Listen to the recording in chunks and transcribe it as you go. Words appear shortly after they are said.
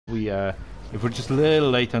If we're just a little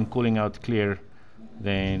late on calling out clear,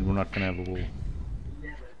 then we're not gonna have a wall.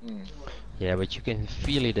 Yeah, but you can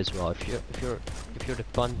feel it as well. If you're the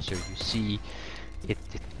puncher, you see it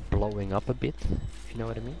blowing up a bit. If you know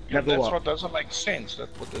what I mean. Yeah, that's what doesn't make sense. That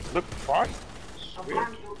would it looked fine. It's weird.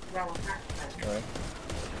 Okay.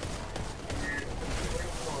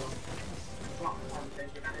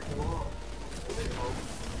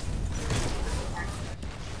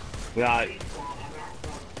 Right.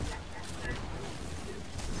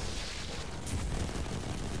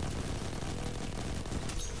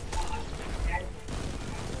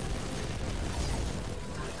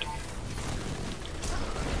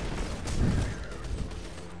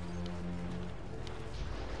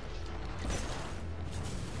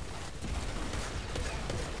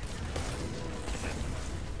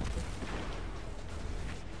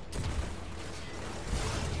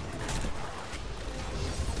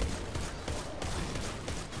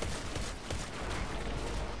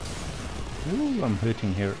 Ooh, I'm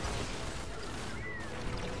hurting here.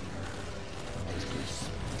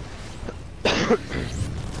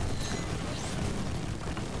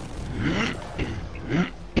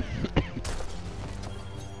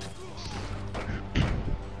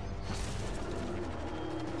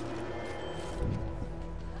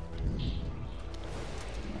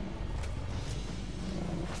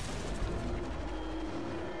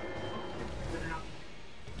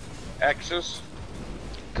 Axis.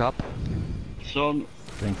 Cup. Sun.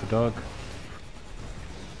 Going for dog.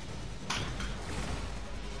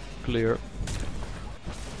 Clear.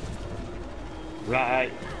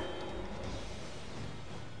 Right.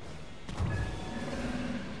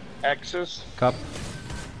 Axis. Cup.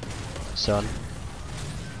 Sun.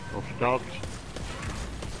 Off dogs.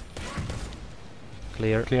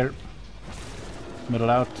 Clear. Clear. Middle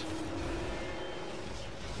out.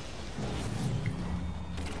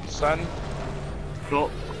 Sun.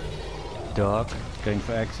 Cut. Dog. Going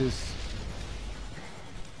for axis.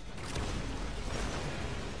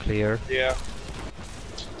 Clear. Yeah.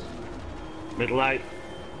 Middle out.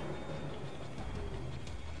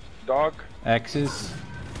 Dog. Axis.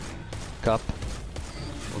 Cup.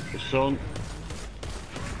 Off the sun.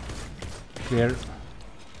 Clear.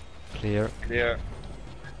 Clear. Clear.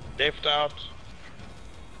 Left out.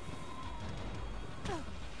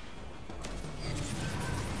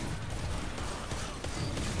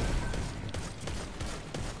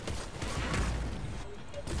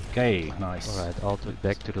 Okay, nice. Alright, alter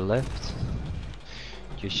back to the left.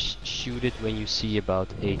 Just shoot it when you see about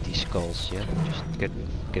 80 skulls, yeah? Just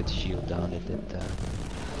get the shield down at that time.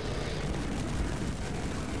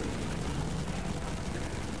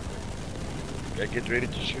 Okay, get ready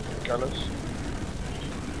to shoot the Calus.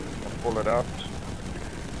 I'll pull it out.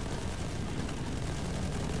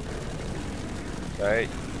 Okay,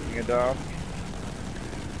 bring it down.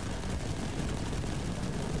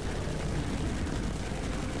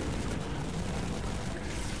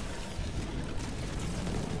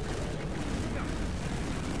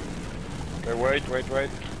 Okay, wait.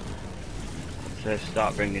 So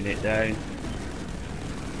start bringing it down.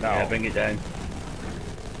 Now. Yeah, bring it down.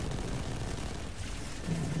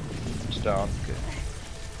 It's down. Okay.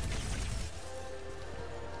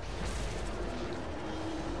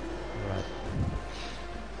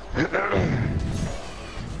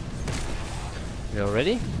 You all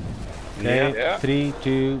ready? Okay, Yeah. 3,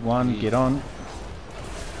 2, 1, get on.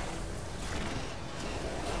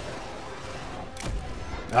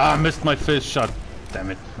 Ah, I missed my first shot. Damn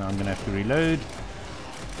it. Now I'm gonna have to reload.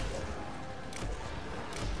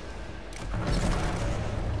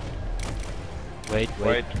 Wait,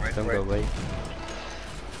 don't go away.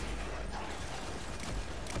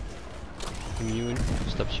 Immune,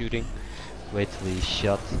 stop shooting. Wait till he's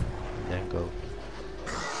shot, then go.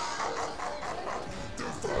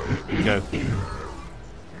 Go.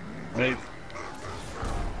 Move.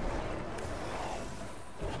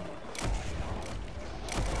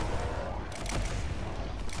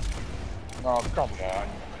 Oh, come on.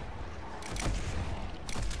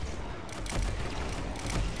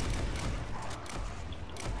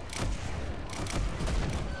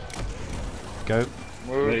 Go.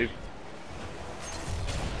 Move.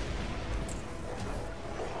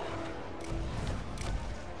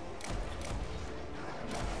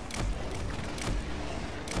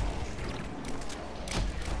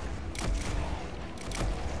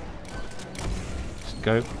 Just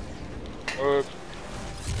go. Move.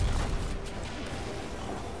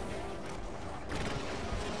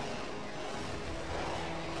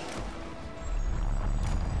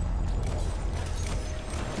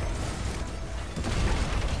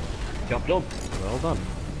 Job done. Well done.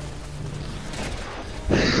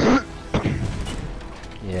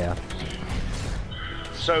 Yeah.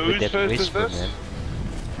 So With who's that first is whisper, this? man.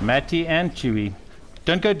 Matty and Chewy.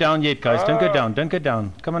 Don't go down yet, guys. Don't go Ah. down. Don't go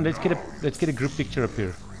down. Come on, let's get a group picture up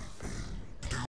here.